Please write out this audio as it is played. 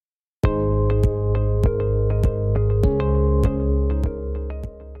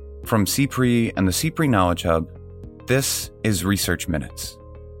From CPRE and the CPRE Knowledge Hub, this is Research Minutes,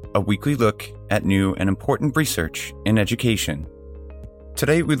 a weekly look at new and important research in education.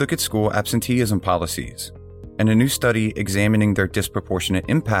 Today, we look at school absenteeism policies and a new study examining their disproportionate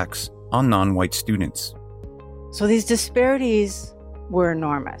impacts on non-white students. So these disparities were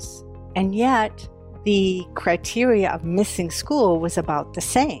enormous, and yet the criteria of missing school was about the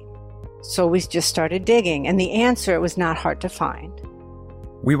same. So we just started digging, and the answer was not hard to find.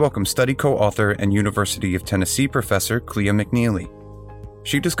 We welcome study co-author and University of Tennessee professor Clea McNeely.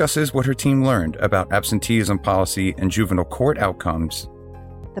 She discusses what her team learned about absenteeism policy and juvenile court outcomes.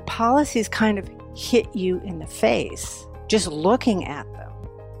 The policies kind of hit you in the face just looking at them,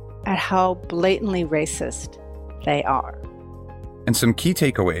 at how blatantly racist they are. And some key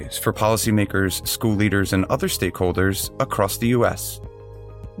takeaways for policymakers, school leaders, and other stakeholders across the U.S.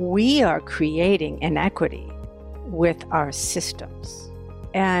 We are creating inequity with our systems.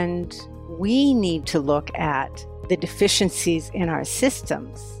 And we need to look at the deficiencies in our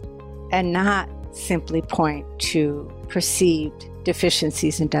systems and not simply point to perceived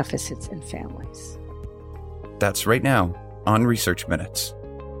deficiencies and deficits in families. That's right now on Research Minutes.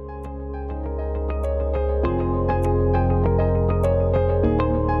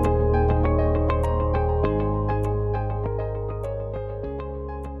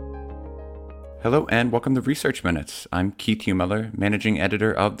 Hello and welcome to Research Minutes. I'm Keith Humeller, Managing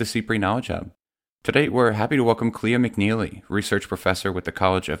Editor of the CPRE Knowledge Hub. Today, we're happy to welcome Clea McNeely, Research Professor with the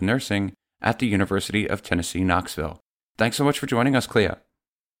College of Nursing at the University of Tennessee, Knoxville. Thanks so much for joining us, Clea.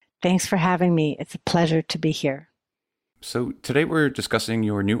 Thanks for having me. It's a pleasure to be here. So today we're discussing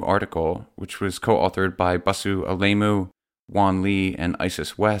your new article, which was co-authored by Basu Alemu, Juan Lee, and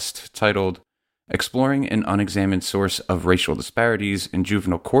Isis West, titled Exploring an Unexamined Source of Racial Disparities in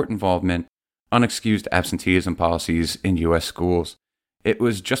Juvenile Court Involvement, Unexcused Absenteeism Policies in U.S. Schools. It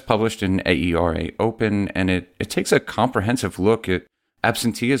was just published in AERA Open, and it takes a comprehensive look at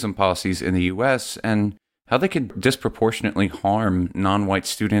absenteeism policies in the U.S. and how they could disproportionately harm non-white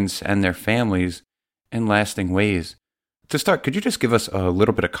students and their families in lasting ways. To start, could you just give us a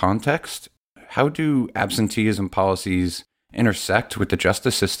little bit of context? How do absenteeism policies intersect with the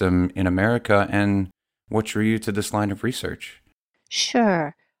justice system in America, and what drew you to this line of research?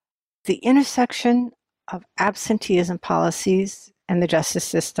 Sure. The intersection of absenteeism policies and the justice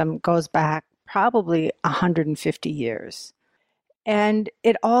system goes back probably 150 years. And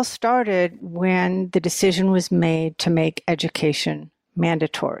it all started when the decision was made to make education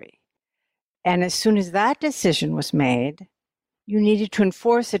mandatory. And as soon as that decision was made, you needed to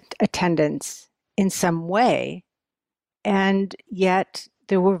enforce attendance in some way, and yet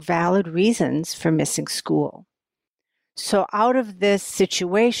there were valid reasons for missing school. So out of this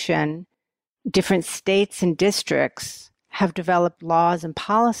situation, different states and districts have developed laws and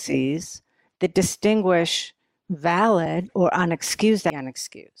policies that distinguish valid or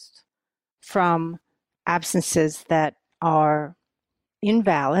unexcused from absences that are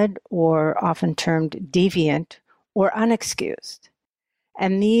invalid or often termed deviant or unexcused.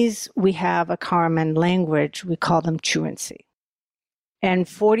 And these, we have a common language, we call them truancy. And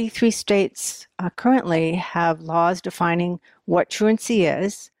 43 states currently have laws defining what truancy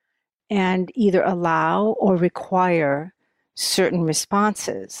is and either allow or require certain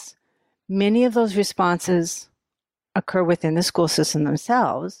responses. Many of those responses occur within the school system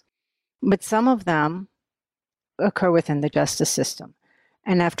themselves, but some of them occur within the justice system.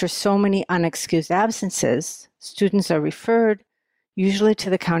 And after so many unexcused absences, students are referred usually to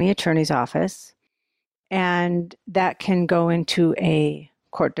the county attorney's office, and that can go into a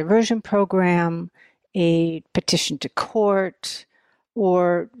court diversion program, a petition to court,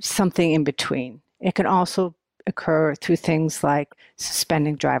 or something in between. It can also occur through things like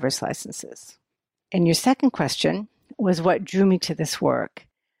suspending driver's licenses. And your second question was what drew me to this work.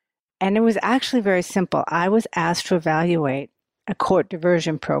 And it was actually very simple. I was asked to evaluate a court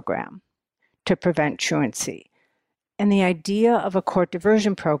diversion program to prevent truancy. And the idea of a court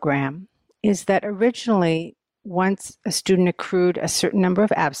diversion program is that originally, once a student accrued a certain number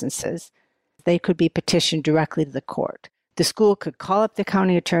of absences, they could be petitioned directly to the court. The school could call up the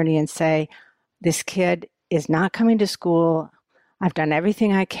county attorney and say, this kid is not coming to school. I've done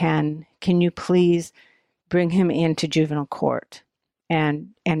everything I can. Can you please bring him into juvenile court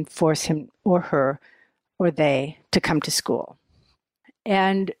and force him or her or they to come to school?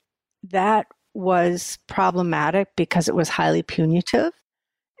 And that was problematic because it was highly punitive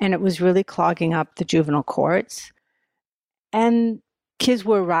and it was really clogging up the juvenile courts. And kids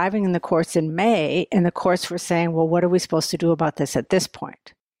were arriving in the courts in May, and the courts were saying, well, what are we supposed to do about this at this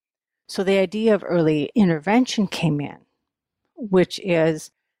point? So the idea of early intervention came in, which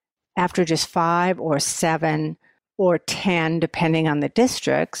is after just 5 or 7 or 10, depending on the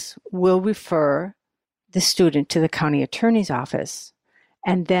districts, will refer the student to the county attorney's office,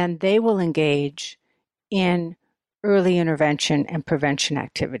 and then they will engage in early intervention and prevention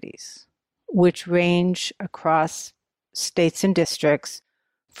activities, which range across states and districts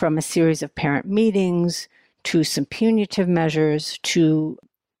from a series of parent meetings to some punitive measures to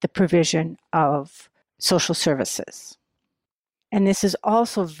the provision of social services. And this is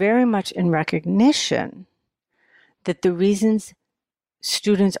also very much in recognition that the reasons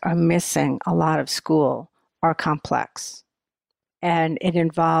students are missing a lot of school are complex. And it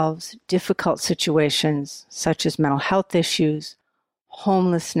involves difficult situations such as mental health issues,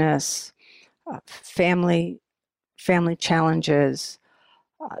 homelessness, family challenges,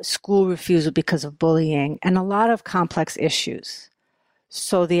 school refusal because of bullying, and a lot of complex issues.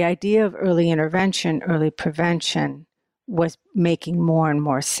 So the idea of early intervention, early prevention was making more and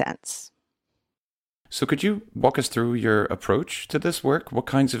more sense. So could you walk us through your approach to this work? What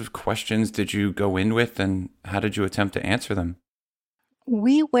kinds of questions did you go in with, and how did you attempt to answer them?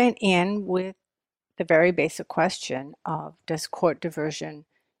 We went in with the very basic question of, does court diversion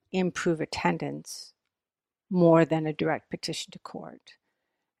improve attendance more than a direct petition to court?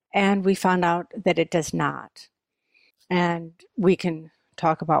 And we found out that it does not. And we can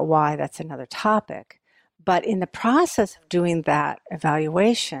talk about why, that's another topic. But in the process of doing that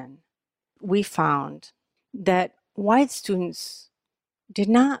evaluation, we found that white students did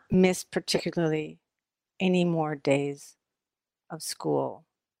not miss particularly any more days of school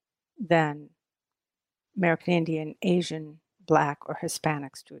than American Indian, Asian, Black, or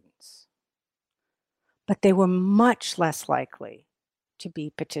Hispanic students. But they were much less likely to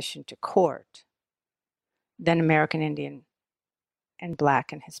be petitioned to court than American Indian and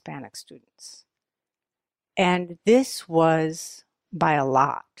Black and Hispanic students. And this was by a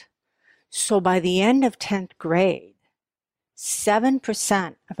lot. So by the end of 10th grade,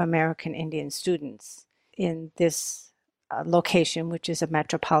 7% of American Indian students in this location, which is a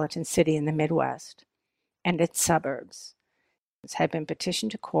metropolitan city in the Midwest and its suburbs, had been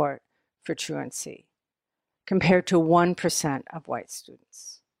petitioned to court for truancy, compared to 1% of white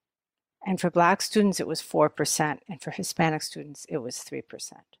students. And for Black students, it was 4%, and for Hispanic students, it was 3%.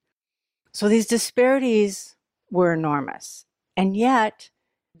 So these disparities were enormous. And yet,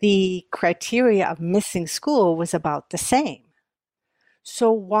 the criteria of missing school was about the same.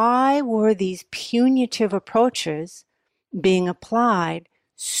 So why were these punitive approaches being applied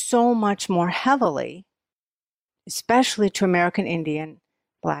so much more heavily, especially to American Indian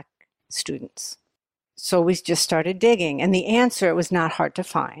Black students? So we just started digging, and the answer, it was not hard to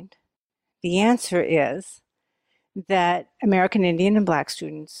find. The answer is that American Indian and Black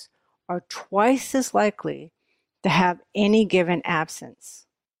students are twice as likely to have any given absence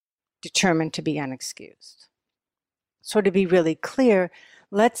determined to be unexcused. So to be really clear,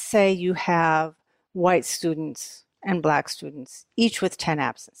 let's say you have white students and Black students, each with 10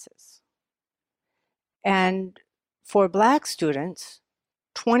 absences. And for Black students,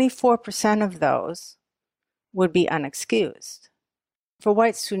 24% of those would be unexcused. For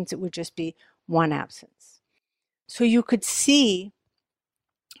white students, it would just be 1 absence. So you could see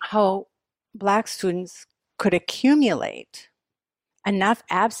how Black students could accumulate enough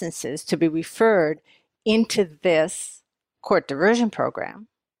absences to be referred into this court diversion program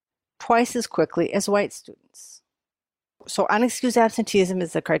twice as quickly as white students. So unexcused absenteeism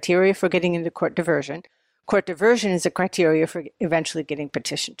is the criteria for getting into court diversion. Court diversion is a criteria for eventually getting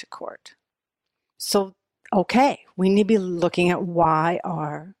petitioned to court. So, okay, we need to be looking at why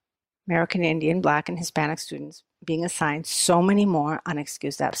are American Indian, Black, and Hispanic students being assigned so many more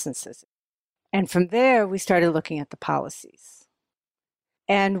unexcused absences. And from there, we started looking at the policies.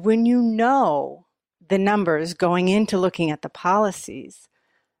 And when you know the numbers going into looking at the policies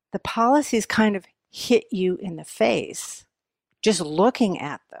kind of hit you in the face just looking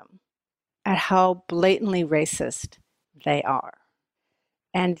at them, at how blatantly racist they are.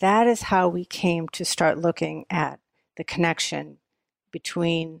 And that is how we came to start looking at the connection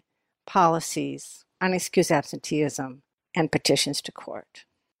between policies, unexcused absenteeism, and petitions to court.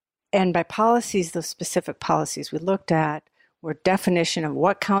 And by policies, those specific policies we looked at were definition of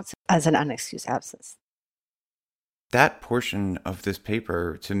what counts as an unexcused absence. That portion of this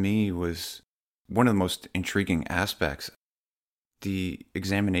paper, to me, was one of the most intriguing aspects. The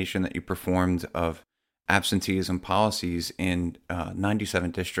examination that you performed of absenteeism policies in 97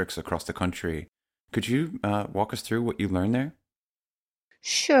 districts across the country. Could you walk us through what you learned there?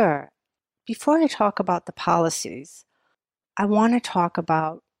 Sure. Before I talk about the policies, I want to talk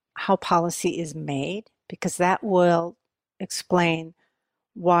about how policy is made, because that will explain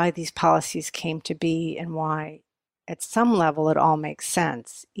why these policies came to be and why, at some level, it all makes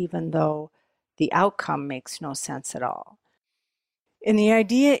sense, even though the outcome makes no sense at all. And the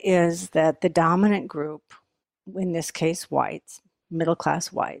idea is that the dominant group, in this case whites,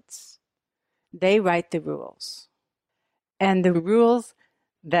 middle-class whites, they write the rules. And the rules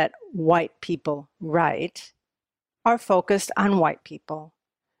that white people write are focused on white people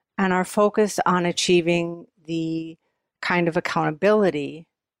and are focused on achieving the kind of accountability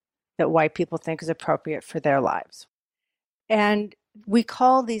that white people think is appropriate for their lives. And we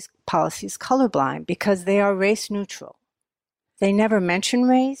call these policies colorblind because they are race neutral. They never mention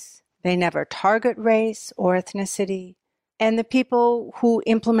race, they never target race or ethnicity, and the people who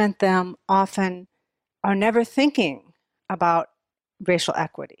implement them often are never thinking about racial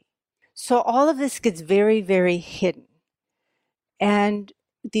equity. So all of this gets very, very hidden. And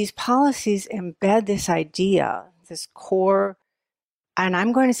these policies embed this idea, this core, and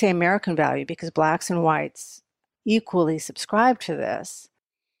I'm going to say American value because blacks and whites equally subscribe to this,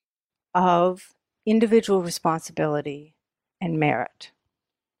 of individual responsibility and merit.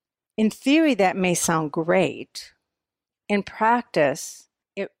 In theory, that may sound great. In practice,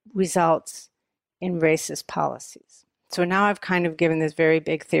 it results in racist policies. So now I've kind of given this very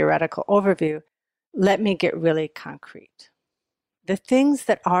big theoretical overview. Let me get really concrete. The things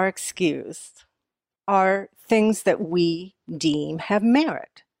that are excused are things that we deem have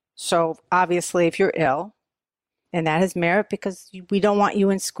merit. So obviously, if you're ill, and that has merit because we don't want you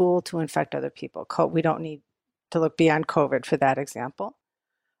in school to infect other people. We don't need to look beyond COVID for that example.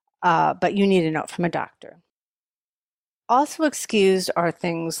 But you need a note from a doctor. Also excused are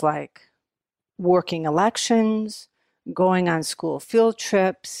things like working elections, going on school field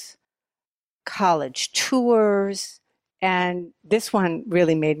trips, college tours, and this one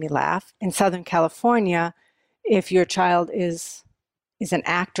really made me laugh. In Southern California, if your child is an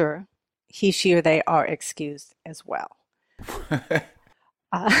actor, he, she, or they are excused as well.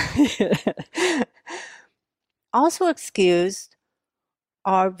 Also excused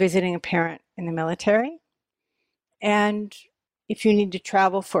are visiting a parent in the military, and if you need to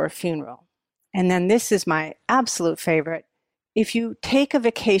travel for a funeral. And then this is my absolute favorite. If you take a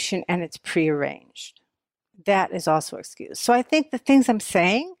vacation and it's prearranged, that is also excused. So I think the things I'm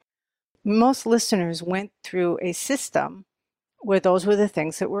saying, most listeners went through a system where those were the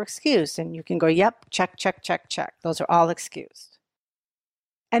things that were excused. And you can go, yep, check, check, check, check. Those are all excused.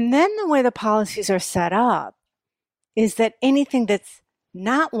 And then the way the policies are set up is that anything that's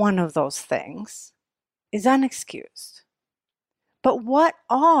not one of those things is unexcused. But what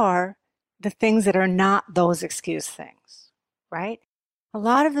are the things that are not those excused things, right? A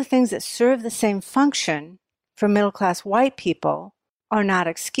lot of the things that serve the same function for middle-class white people are not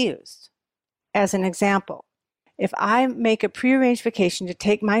excused. As an example, if I make a prearranged vacation to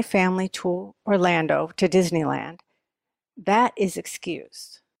take my family to Orlando, to Disneyland, that is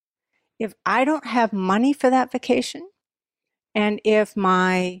excused. If I don't have money for that vacation, and if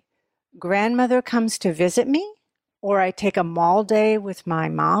my grandmother comes to visit me, or I take a mall day with my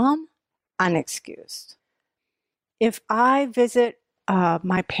mom, unexcused. If I visit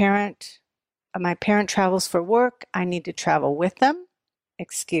my parent travels for work, I need to travel with them,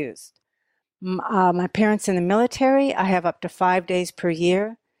 excused. My parents in the military, I have up to 5 days per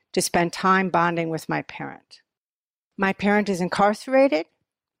year to spend time bonding with my parent. My parent is incarcerated,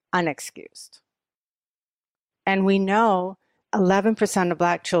 unexcused. And we know 11% of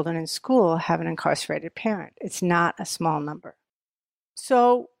Black children in school have an incarcerated parent. It's not a small number.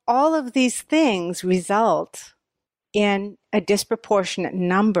 So all of these things result in a disproportionate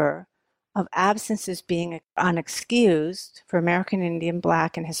number of absences being unexcused for American Indian,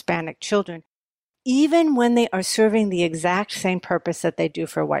 Black, and Hispanic children, even when they are serving the exact same purpose that they do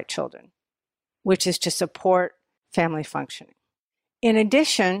for white children, which is to support family functioning. In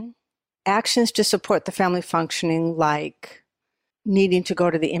addition, actions to support the family functioning, like needing to go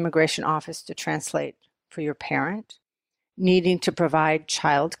to the immigration office to translate for your parent, needing to provide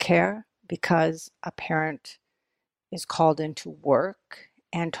child care because a parent is called into work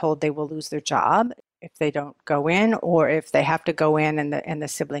and told they will lose their job if they don't go in, or if they have to go in and the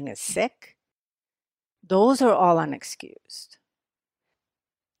sibling is sick. Those are all unexcused.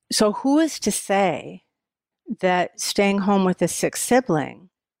 So who is to say that staying home with a sick sibling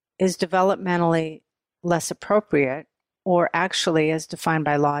is developmentally less appropriate, or actually, as defined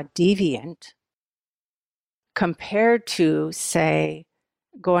by law, deviant, compared to, say,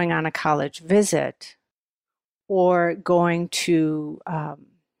 going on a college visit or going to,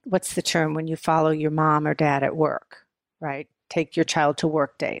 what's the term when you follow your mom or dad at work, right? Take your child to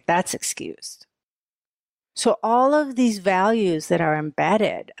work day. That's excused. So all of these values that are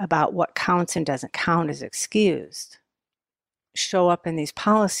embedded about what counts and doesn't count as excused show up in these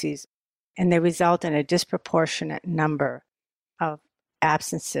policies, and they result in a disproportionate number of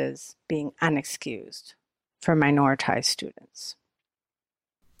absences being unexcused for minoritized students.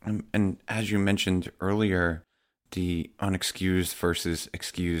 And as you mentioned earlier, the unexcused versus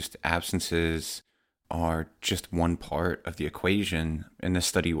excused absences are just one part of the equation. In this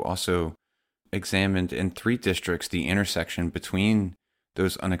study, you also examined in 3 districts the intersection between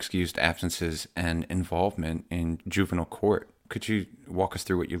those unexcused absences and involvement in juvenile court. Could you walk us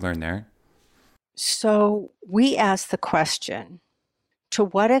through what you learned there? So we asked the question, to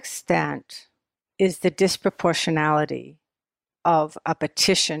what extent is the disproportionality of a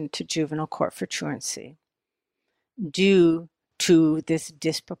petition to juvenile court for truancy due to this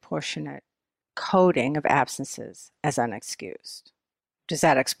disproportionate coding of absences as unexcused? Does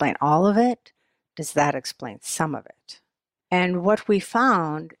that explain all of it? Does that explain some of it? And what we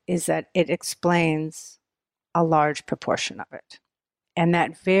found is that it explains a large proportion of it. And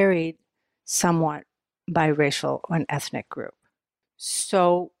that varied somewhat by racial and ethnic group.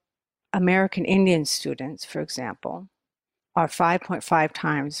 So American Indian students, for example, are 5.5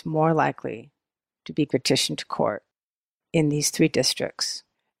 times more likely to be petitioned to court in these 3 districts.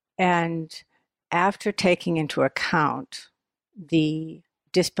 And after taking into account the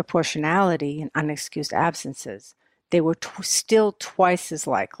disproportionality in unexcused absences, they were still twice as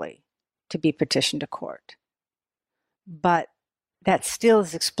likely to be petitioned to court. But that still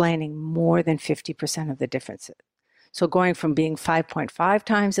is explaining more than 50% of the differences. So going from being 5.5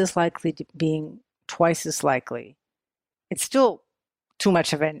 times as likely to being twice as likely, it's still too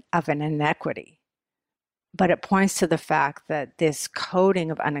much of an inequity. But it points to the fact that this coding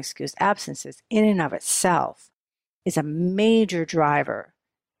of unexcused absences in and of itself is a major driver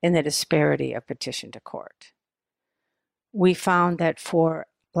in the disparity of petition to court. We found that for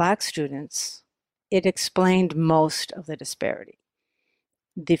Black students, it explained most of the disparity.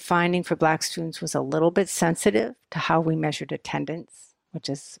 The finding for Black students was a little bit sensitive to how we measured attendance,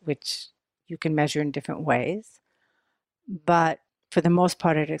 which you can measure in different ways. But for the most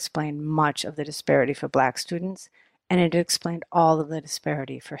part, it explained much of the disparity for Black students, and it explained all of the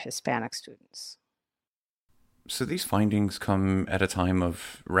disparity for Hispanic students. So these findings come at a time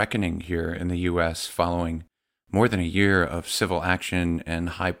of reckoning here in the U.S. following more than a year of civil action and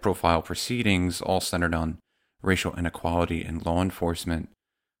high-profile proceedings, all centered on racial inequality in law enforcement.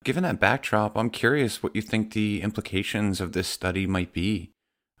 Given that backdrop, I'm curious what you think the implications of this study might be.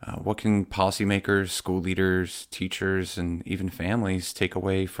 What can policymakers, school leaders, teachers, and even families take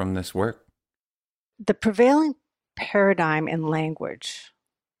away from this work? The prevailing paradigm in language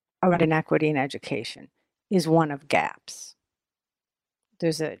around inequity in education is one of gaps.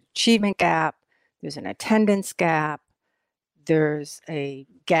 There's an achievement gap, there's an attendance gap, there's a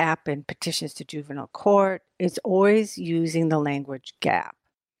gap in petitions to juvenile court. It's always using the language gap.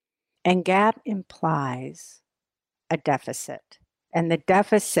 And gap implies a deficit. And the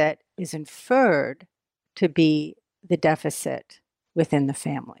deficit is inferred to be the deficit within the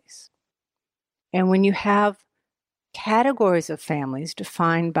families. And when you have categories of families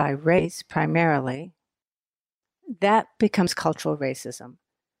defined by race primarily, that becomes cultural racism.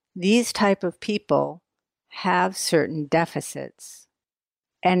 These type of people have certain deficits,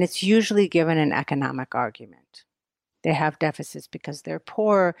 and it's usually given an economic argument. They have deficits because they're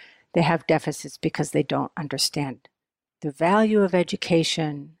poor. They have deficits because they don't understand the value of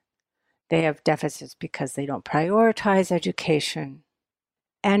education. They have deficits because they don't prioritize education.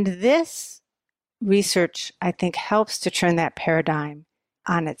 And this research, I think, helps to turn that paradigm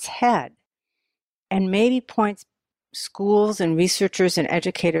on its head and maybe points schools and researchers and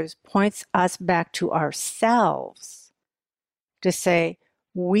educators, points us back to ourselves to say,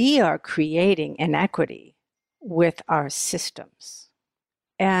 we are creating inequity with our systems.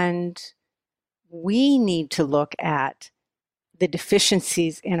 And we need to look at the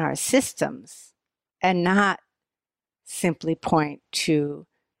deficiencies in our systems and not simply point to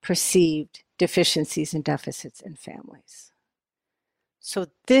perceived deficiencies and deficits in families. So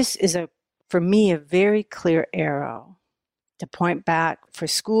this is, for me, a very clear arrow to point back for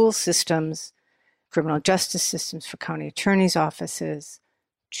school systems, criminal justice systems, for county attorneys' offices,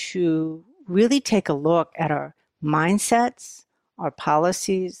 to really take a look at our mindsets, our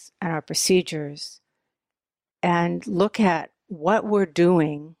policies, and our procedures, and look at what we're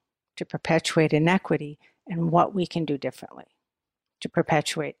doing to perpetuate inequity and what we can do differently to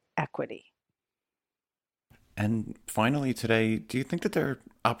perpetuate equity. And finally today, do you think that there are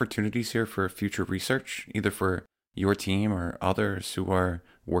opportunities here for future research, either for your team or others who are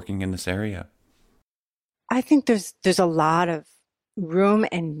working in this area? I think there's a lot of room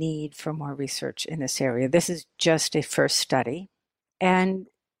and need for more research in this area. This is just a first study. And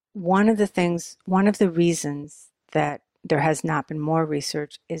one of the reasons that there has not been more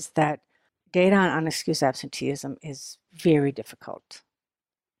research is that data on unexcused absenteeism is very difficult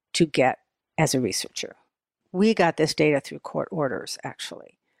to get as a researcher. We got this data through court orders,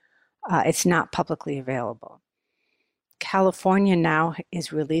 actually. It's not publicly available. California now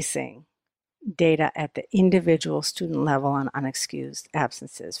is releasing data at the individual student level on unexcused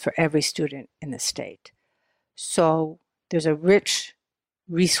absences for every student in the state. So there's a rich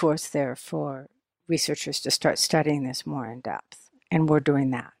resource there for researchers to start studying this more in depth, and we're doing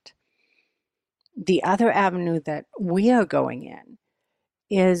that. The other avenue that we are going in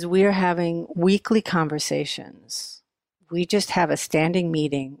is we are having weekly conversations. We just have a standing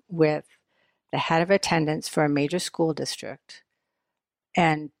meeting with the head of attendance for a major school district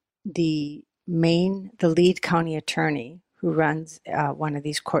and the lead county attorney who runs one of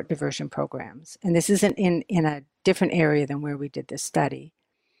these court diversion programs. And this isn't in a different area than where we did this study,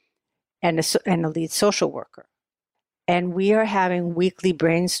 and a lead social worker. And we are having weekly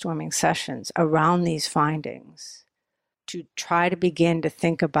brainstorming sessions around these findings to try to begin to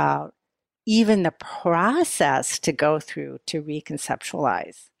think about even the process to go through to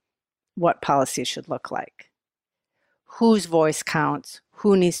reconceptualize what policy should look like. Whose voice counts?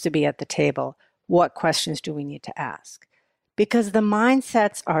 Who needs to be at the table? What questions do we need to ask? Because the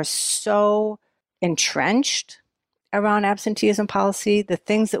mindsets are so entrenched around absenteeism policy, the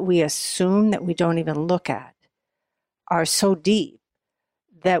things that we assume that we don't even look at are so deep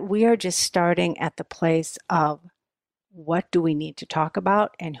that we are just starting at the place of what do we need to talk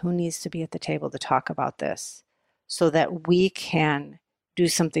about and who needs to be at the table to talk about this so that we can do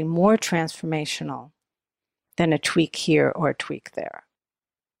something more transformational than a tweak here or a tweak there.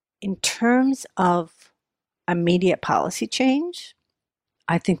 In terms of immediate policy change,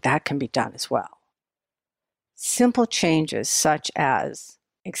 I think that can be done as well. Simple changes such as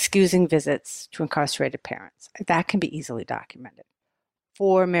excusing visits to incarcerated parents, that can be easily documented.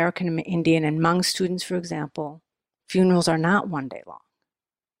 For American Indian and Hmong students, for example, funerals are not one day long.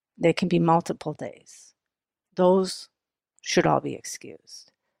 They can be multiple days. Those should all be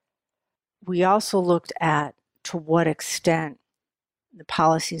excused. We also looked at to what extent the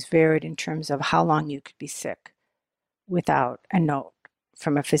policies varied in terms of how long you could be sick without a note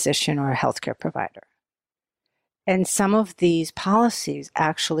from a physician or a healthcare provider. And some of these policies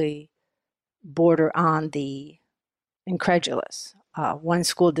actually border on the incredulous. One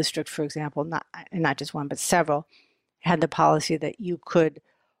school district, for example, not just one, but several, had the policy that you could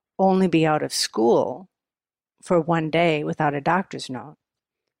only be out of school for one day without a doctor's note,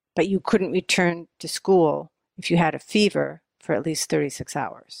 but you couldn't return to school if you had a fever for at least 36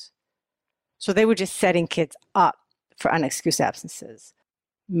 hours. So they were just setting kids up for unexcused absences.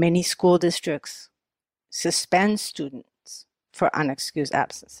 Many school districts suspend students for unexcused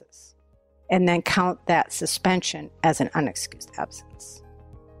absences and then count that suspension as an unexcused absence.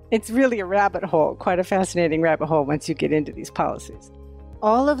 It's really a rabbit hole, quite a fascinating rabbit hole once you get into these policies.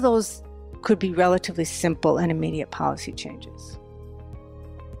 All of those could be relatively simple and immediate policy changes.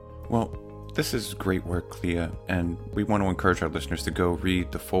 Well, this is great work, Clea, and we want to encourage our listeners to go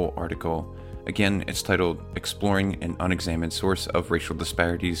read the full article. Again, it's titled Exploring an Unexamined Source of Racial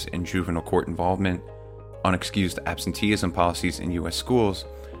Disparities in Juvenile Court Involvement, Unexcused Absenteeism Policies in U.S. Schools,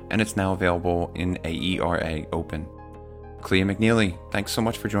 and it's now available in AERA Open. Clea McNeely, thanks so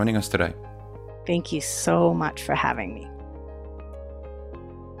much for joining us today. Thank you so much for having me.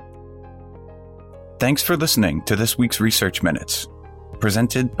 Thanks for listening to this week's Research Minutes,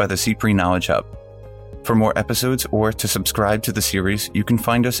 presented by the CPRE Knowledge Hub. For more episodes or to subscribe to the series, you can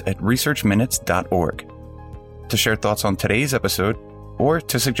find us at researchminutes.org. To share thoughts on today's episode or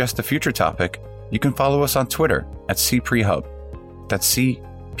to suggest a future topic, you can follow us on Twitter at CPRE Hub. That's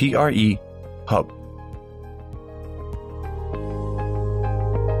CPRE Hub.